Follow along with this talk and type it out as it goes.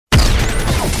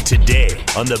Today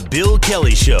on The Bill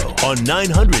Kelly Show on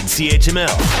 900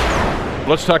 CHML.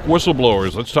 Let's talk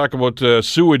whistleblowers. Let's talk about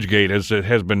Sewergate as it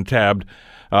has been tabbed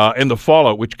and the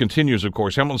fallout, which continues, of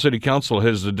course. Hamilton City Council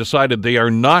has decided they are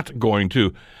not going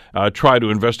to try to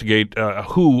investigate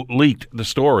who leaked the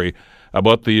story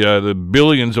about the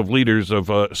billions of liters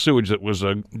of sewage that was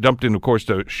dumped in, of course,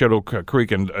 to Shadow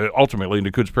Creek and ultimately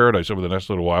into Coutts Paradise over the next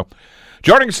little while.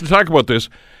 Joining us to talk about this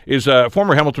is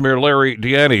former Hamilton Mayor Larry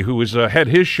DiIanni, who has had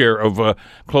his share of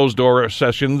closed-door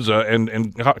sessions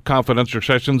and confidential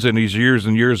sessions in his years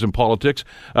and years in politics.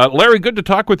 Larry, good to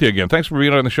talk with you again. Thanks for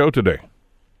being on the show today.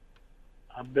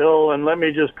 Bill, and let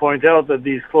me just point out that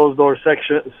these closed-door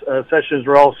sessions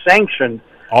were all sanctioned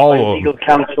by legal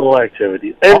counsel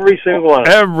activities. Every single one of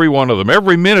them. Every one of them.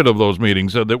 Every minute of those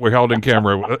meetings that were held in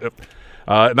camera.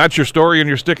 And that's your story, and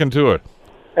you're sticking to it.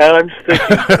 And I'm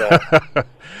sticking to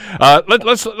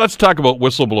that. Let's talk about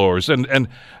whistleblowers. And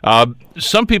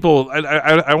some people,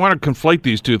 I want to conflate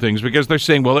these two things because they're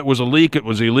saying, well, it was a leak, it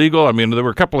was illegal. I mean, there were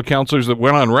a couple of councillors that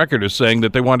went on record as saying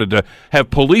that they wanted to have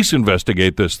police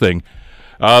investigate this thing.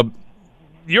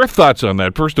 Your thoughts on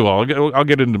that? First of all, I'll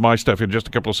get into my stuff in just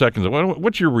a couple of seconds.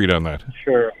 What's your read on that?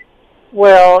 Sure.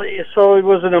 Well, so it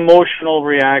was an emotional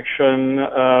reaction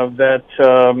that,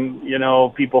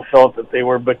 people felt that they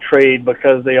were betrayed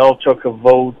because they all took a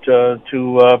vote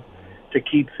to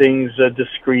keep things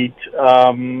discreet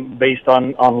based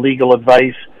on legal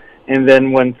advice. And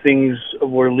then when things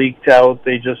were leaked out,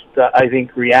 they just, I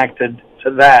think, reacted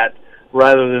to that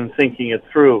rather than thinking it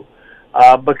through.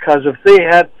 Because if they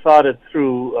had thought it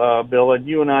through, Bill, and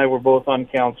you and I were both on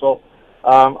council,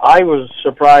 I was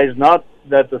surprised not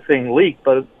that the thing leaked,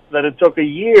 but that it took a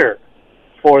year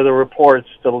for the reports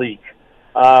to leak.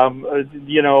 I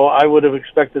would have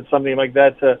expected something like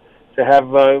that to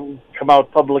have come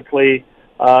out publicly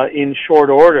in short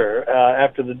order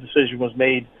after the decision was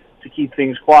made to keep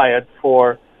things quiet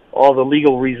for all the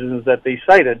legal reasons that they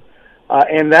cited.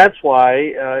 And that's why,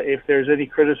 if there's any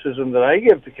criticism that I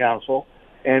give to council,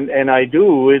 and I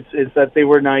do, it's that they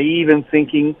were naive in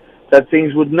thinking that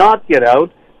things would not get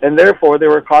out, and therefore they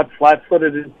were caught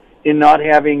flat-footed in not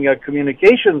having a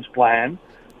communications plan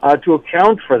to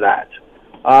account for that.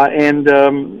 That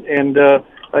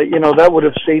would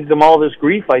have saved them all this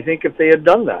grief, I think, if they had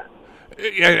done that.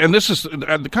 Yeah, and this is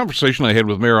the conversation I had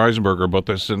with Mayor Eisenberger about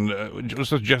this, and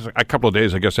just a couple of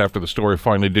days, I guess, after the story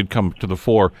finally did come to the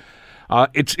fore.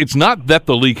 It's not that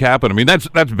the leak happened. I mean, that's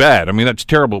bad. I mean, that's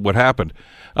terrible what happened.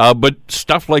 But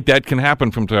stuff like that can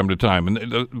happen from time to time.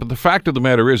 But the fact of the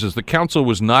matter is the council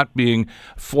was not being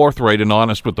forthright and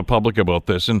honest with the public about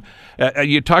this. And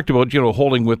you talked about,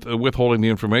 withholding the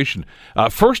information.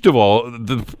 First of all,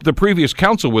 the previous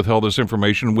council withheld this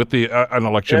information with an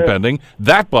election pending.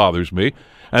 That bothers me.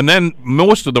 And then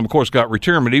most of them, of course, got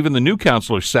returned, but even the new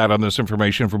councillors sat on this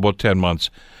information for about 10 months.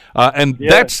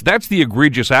 That's the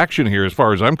egregious action here as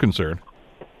far as I'm concerned.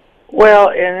 Well,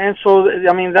 and so,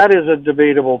 I mean, that is a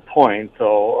debatable point,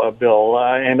 though, Bill,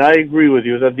 and I agree with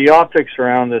you that the optics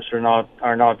around this are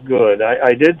not good.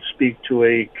 I did speak to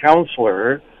a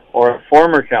councillor, or a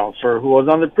former councillor, who was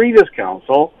on the previous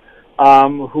council,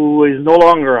 who is no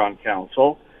longer on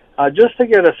council, just to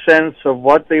get a sense of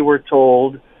what they were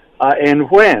told and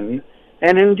when.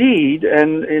 And indeed,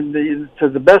 to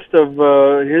the best of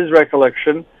his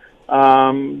recollection,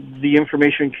 the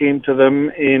information came to them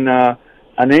in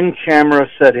an in-camera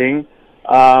setting.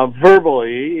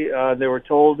 Verbally, they were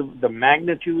told the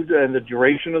magnitude and the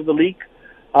duration of the leak,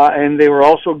 and they were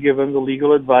also given the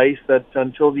legal advice that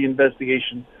until the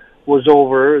investigation was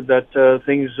over, that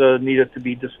things needed to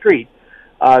be discreet.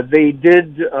 They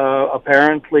did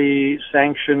apparently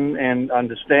sanction and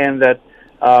understand that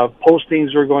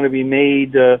postings are going to be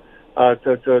made to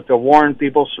warn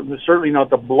people, certainly not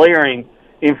the blaring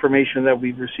information that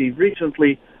we've received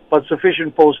recently, but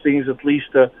sufficient postings at least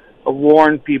to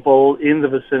warn people in the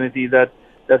vicinity that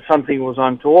something was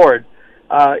untoward.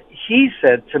 He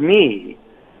said to me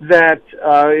that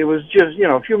it was just,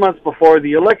 a few months before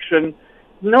the election,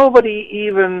 nobody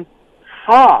even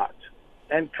thought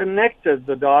and connected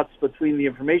the dots between the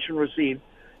information received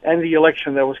and the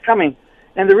election that was coming.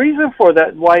 And the reason for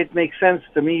that, why it makes sense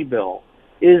to me, Bill,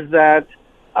 is that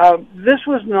this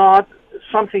was not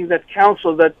something that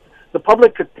the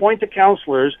public could point to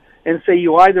councillors and say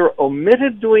you either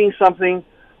omitted doing something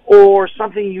or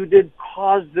something you did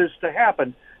caused this to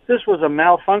happen. This was a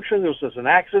malfunction. This was an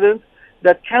accident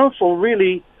that council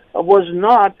really was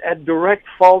not at direct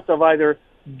fault of either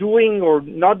doing or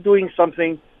not doing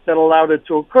something that allowed it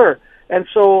to occur. And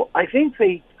so I think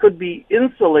they could be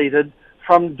insulated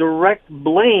from direct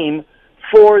blame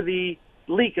for the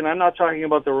leak. And I'm not talking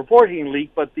about the reporting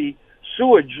leak, but the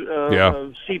sewage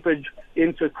seepage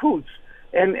into Coots.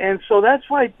 And so that's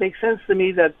why it makes sense to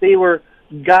me that they were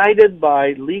guided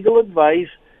by legal advice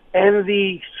and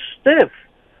the stiff,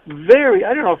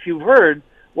 I don't know if you've heard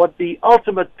what the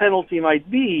ultimate penalty might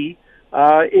be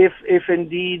if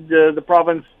indeed the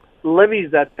province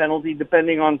levies that penalty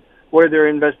depending on where their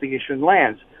investigation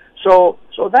lands. So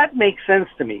that makes sense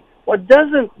to me. What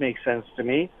doesn't make sense to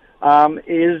me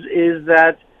is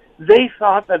that they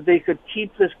thought that they could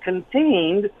keep this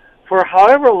contained for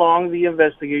however long the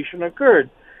investigation occurred.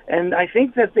 And I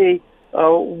think that they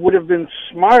would have been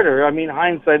smarter, I mean,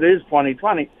 hindsight is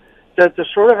 20/20, to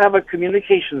sort of have a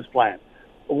communications plan.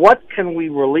 What can we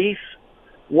release?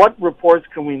 What reports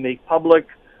can we make public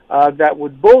that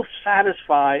would both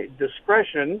satisfy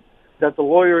discretion that the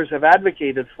lawyers have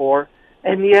advocated for,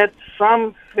 and yet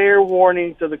some fair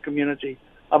warning to the community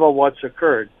about what's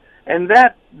occurred? And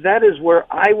that is where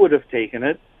I would have taken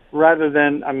it, rather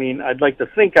than, I mean, I'd like to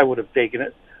think I would have taken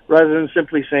it, rather than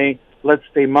simply saying, let's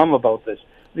stay mum about this.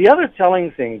 The other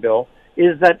telling thing, Bill,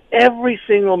 is that every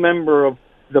single member of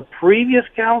the previous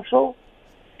council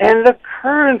and the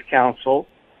current council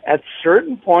at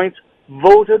certain points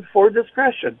voted for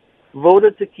discretion,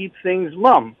 voted to keep things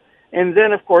mum. And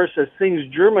then, of course, as things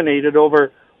germinated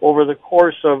over the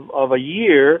course of a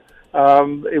year,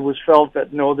 it was felt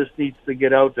that, no, this needs to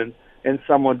get out, and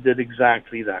someone did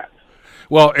exactly that.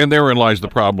 Well, and therein lies the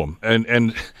problem.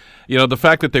 And you know, the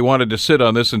fact that they wanted to sit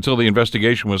on this until the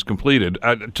investigation was completed,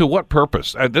 to what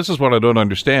purpose? This is what I don't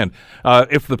understand.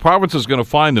 If the province is going to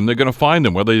find them, they're going to find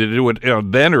them, whether they do it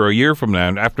then or a year from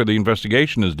now after the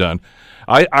investigation is done.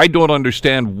 I don't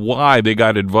understand why they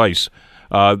got advice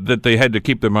that they had to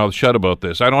keep their mouths shut about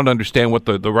this. I don't understand what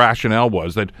the rationale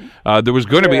was, that there was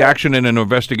going to be action in an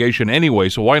investigation anyway,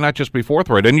 so why not just be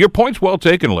forthright? And your point's well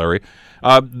taken, Larry.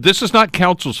 This is not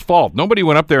council's fault. Nobody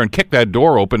went up there and kicked that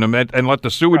door open and let the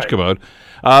sewage come out.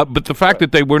 But the fact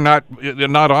that they were not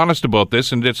honest about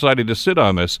this and decided to sit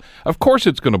on this, of course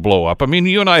it's going to blow up. I mean,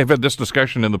 you and I have had this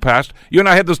discussion in the past. You and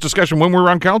I had this discussion when we were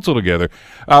on council together.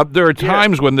 There are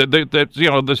times when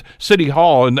the city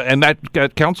hall and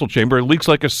that council chamber leaks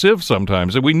like a sieve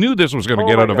sometimes, and we knew this was going to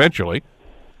get out eventually.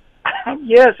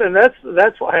 Yes, and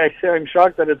that's why I say I'm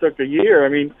shocked that it took a year. I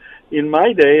mean, in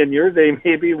my day and your day,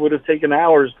 maybe it would have taken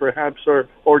hours, perhaps,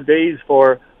 or days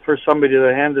for somebody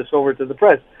to hand this over to the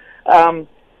press.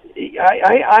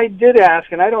 I did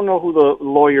ask, and I don't know who the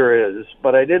lawyer is,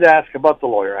 but I did ask about the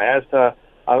lawyer. I asked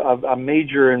a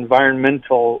major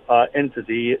environmental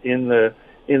entity in the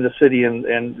city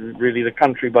and really the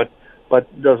country, but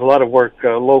does a lot of work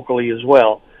locally as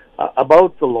well,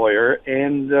 about the lawyer,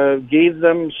 and gave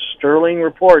them sterling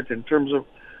report in terms of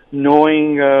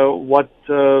knowing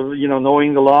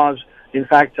knowing the laws. In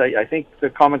fact, I think the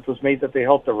comment was made that they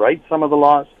helped to write some of the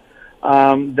laws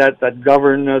that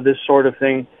govern this sort of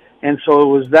thing. And so it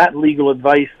was that legal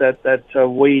advice that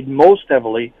weighed most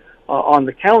heavily on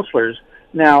the councillors.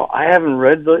 Now, I haven't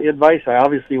read the advice. I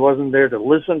obviously wasn't there to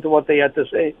listen to what they had to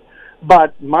say.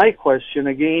 But my question,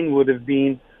 again, would have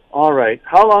been, all right,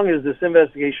 how long is this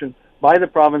investigation by the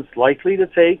province likely to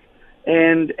take?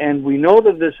 And we know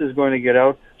that this is going to get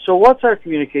out. So what's our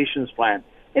communications plan?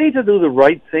 They need to do the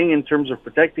right thing in terms of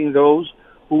protecting those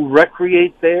who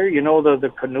recreate there,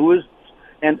 the canoeists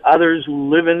and others who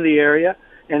live in the area,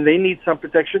 and they need some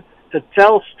protection. To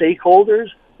tell stakeholders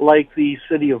like the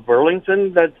city of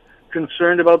Burlington that's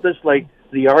concerned about this, like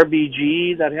the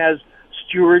RBG that has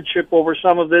stewardship over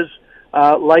some of this,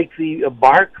 like the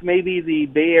BARC, maybe the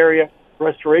Bay Area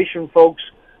Restoration folks,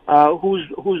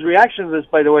 whose reaction to this,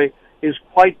 by the way, is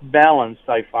quite balanced,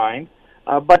 I find.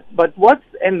 But what's,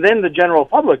 and then the general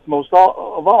public, most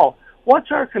of all,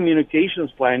 what's our communications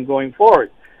plan going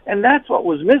forward? And that's what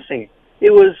was missing.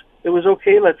 It was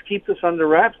okay, let's keep this under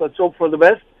wraps, let's hope for the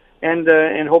best, and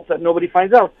hope that nobody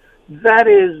finds out. That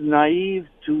is naive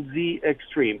to the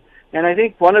extreme. And I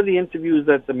think one of the interviews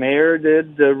that the mayor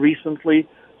did recently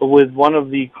with one of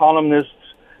the columnists,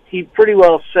 he pretty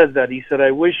well said that. He said,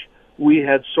 I wish we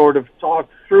had sort of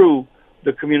talked through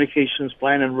the communications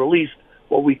plan and released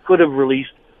what we could have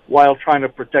released while trying to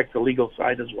protect the legal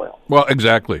side as well. Well,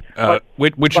 exactly.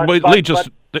 Which leads us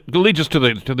to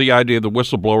the idea of the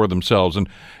whistleblower themselves and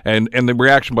the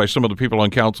reaction by some of the people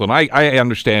on council. And I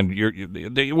understand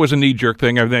it was a knee-jerk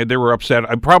thing. They were upset.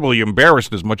 I'm probably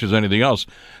embarrassed as much as anything else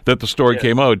that the story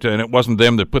came out, and it wasn't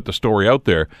them that put the story out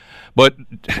there. But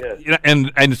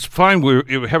and it's fine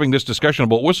we're having this discussion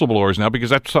about whistleblowers now, because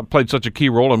that's played such a key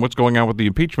role in what's going on with the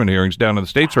impeachment hearings down in the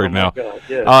States right now.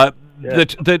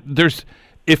 That there's,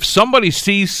 if somebody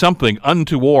sees something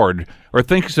untoward or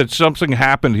thinks that something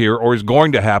happened here or is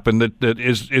going to happen that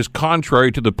is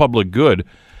contrary to the public good,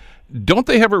 don't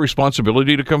they have a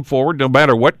responsibility to come forward no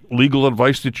matter what legal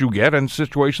advice that you get in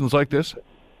situations like this?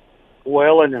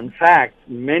 Well, and in fact,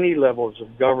 many levels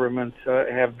of government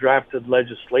have drafted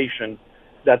legislation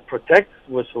that protects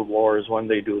whistleblowers when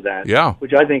they do that. Yeah.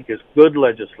 Which I think is good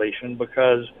legislation,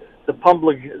 because the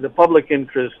public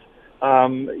interest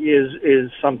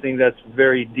is something that's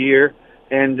very dear,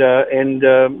 and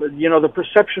the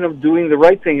perception of doing the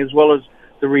right thing as well as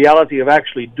the reality of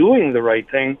actually doing the right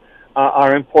thing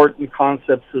are important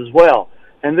concepts as well.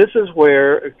 And this is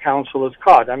where council is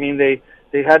caught. I mean, they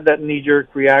had that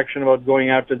knee-jerk reaction about going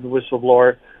after the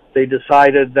whistleblower. They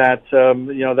decided that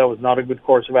that was not a good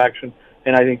course of action,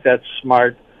 and I think that's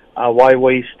smart. Why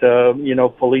waste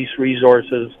police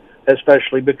resources,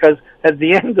 especially because at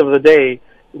the end of the day,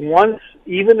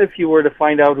 even if you were to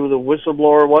find out who the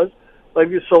whistleblower was,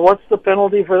 so what's the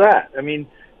penalty for that? I mean,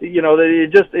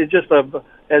 it's just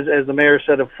as the mayor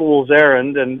said, a fool's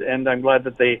errand, and I'm glad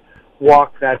that they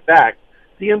walked that back.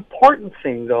 The important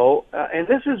thing, though, and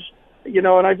this is,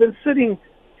 and I've been sitting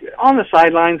on the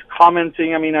sidelines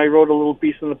commenting. I mean, I wrote a little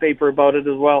piece in the paper about it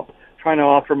as well, trying to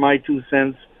offer my 2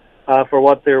 cents for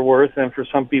what they're worth, and for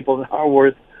some people they are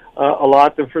worth a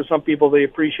lot, and for some people they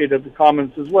appreciated the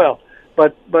comments as well.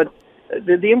 But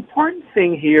the important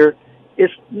thing here is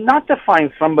not to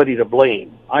find somebody to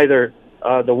blame, either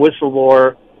the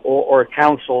whistleblower or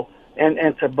council,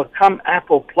 and to become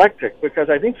apoplectic, because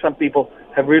I think some people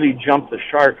have really jumped the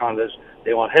shark on this.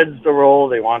 They want heads to roll,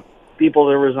 they want people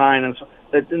to resign, and so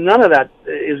none of that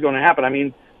is going to happen. I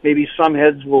mean, maybe some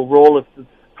heads will roll if the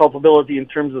culpability in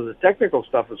terms of the technical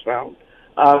stuff is found.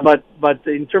 But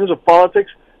in terms of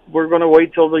politics, we're going to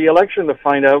wait till the election to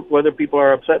find out whether people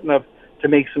are upset enough to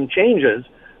make some changes.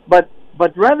 But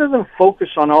rather than focus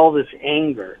on all this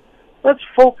anger, let's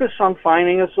focus on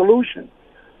finding a solution.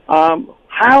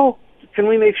 How can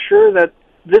we make sure that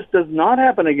this does not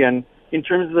happen again in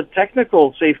terms of the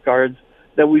technical safeguards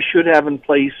that we should have in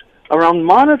place around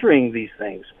monitoring these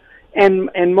things?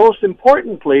 And most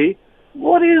importantly,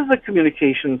 what is the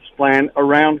communications plan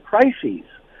around crises,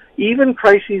 even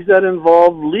crises that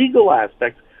involve legal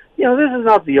aspects? This is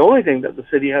not the only thing that the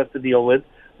city has to deal with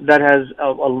that has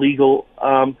a legal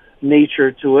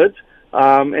nature to it.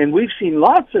 And we've seen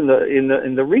lots in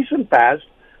the recent past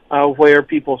where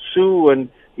people sue, and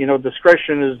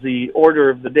discretion is the order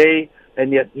of the day,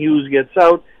 and yet news gets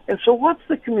out. And so what's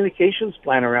the communications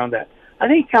plan around that? I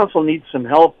think council needs some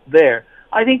help there.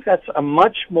 I think that's a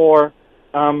much more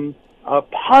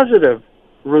positive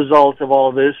result of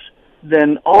all this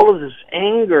than all of this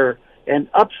anger and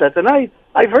upset. And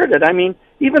I've heard it. I mean,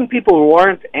 even people who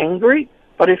aren't angry,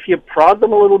 but if you prod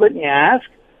them a little bit and you ask,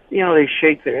 they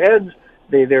shake their heads.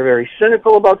 They're very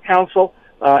cynical about council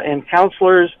and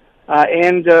councillors,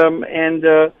 and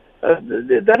that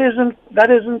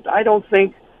isn't I don't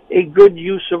think a good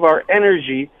use of our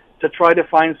energy to try to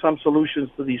find some solutions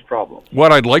to these problems.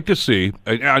 What I'd like to see,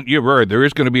 you're right, there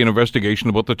is going to be an investigation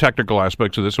about the technical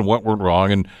aspects of this and what went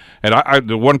wrong. And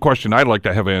the one question I'd like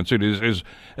to have answered is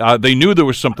they knew there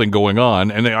was something going on,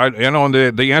 and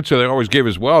the answer they always give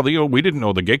is, well, we didn't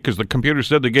know the gate because the computer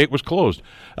said the gate was closed.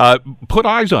 Put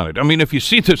eyes on it. I mean, if you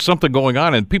see there's something going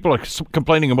on and people are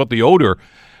complaining about the odor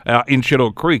in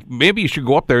Shadow Creek, maybe you should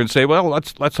go up there and say, well,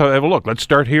 let's have a look. Let's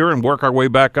start here and work our way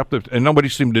back up. And nobody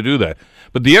seemed to do that.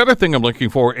 But the other thing I'm looking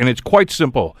for, and it's quite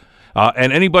simple,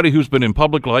 and anybody who's been in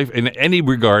public life in any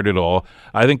regard at all,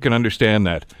 I think can understand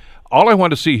that. All I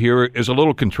want to see here is a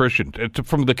little contrition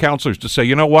from the councillors to say,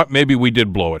 you know what, maybe we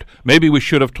did blow it. Maybe we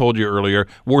should have told you earlier.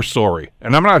 We're sorry.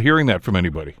 And I'm not hearing that from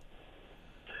anybody.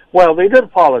 Well, they did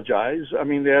apologize. I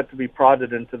mean, they had to be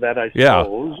prodded into that, I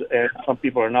suppose. Yeah. And some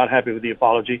people are not happy with the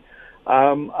apology.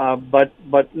 But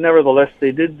nevertheless,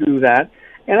 they did do that.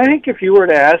 And I think if you were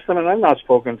to ask them, and I've not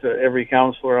spoken to every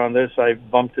councillor on this,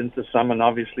 I've bumped into some, and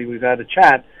obviously we've had a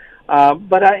chat.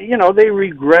 But they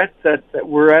regret that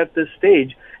we're at this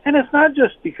stage. And it's not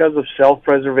just because of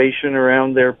self-preservation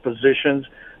around their positions.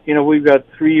 We've got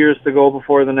 3 years to go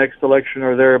before the next election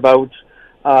or thereabouts.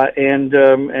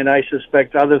 And I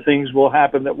suspect other things will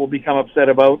happen that we'll become upset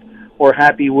about or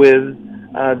happy with,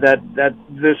 that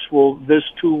this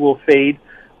too will fade.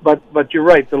 But you're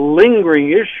right, the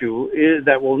lingering issue is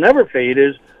that will never fade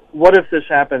is, what if this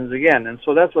happens again? And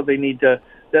so that's what they need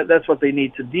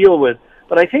to deal with.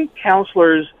 But I think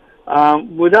councillors,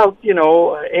 without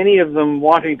any of them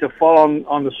wanting to fall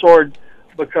on the sword,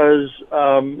 because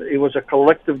it was a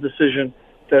collective decision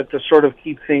to sort of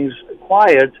keep things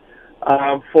quiet,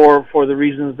 for the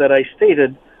reasons that I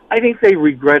stated, I think they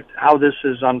regret how this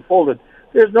has unfolded.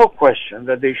 there's no question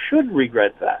that they should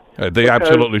regret that. They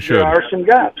absolutely should. There are some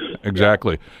gaps.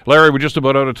 Exactly. Larry, we're just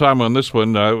about out of time on this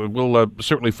one. We'll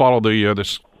certainly follow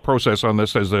this process on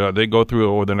this as they go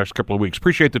through over the next couple of weeks.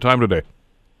 Appreciate the time today.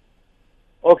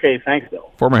 Okay, thanks,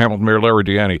 Bill. Former Hamilton Mayor Larry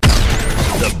DiIanni.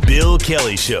 The Bill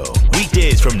Kelly Show,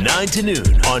 weekdays from 9 to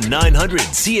noon on 900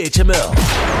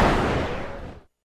 CHML.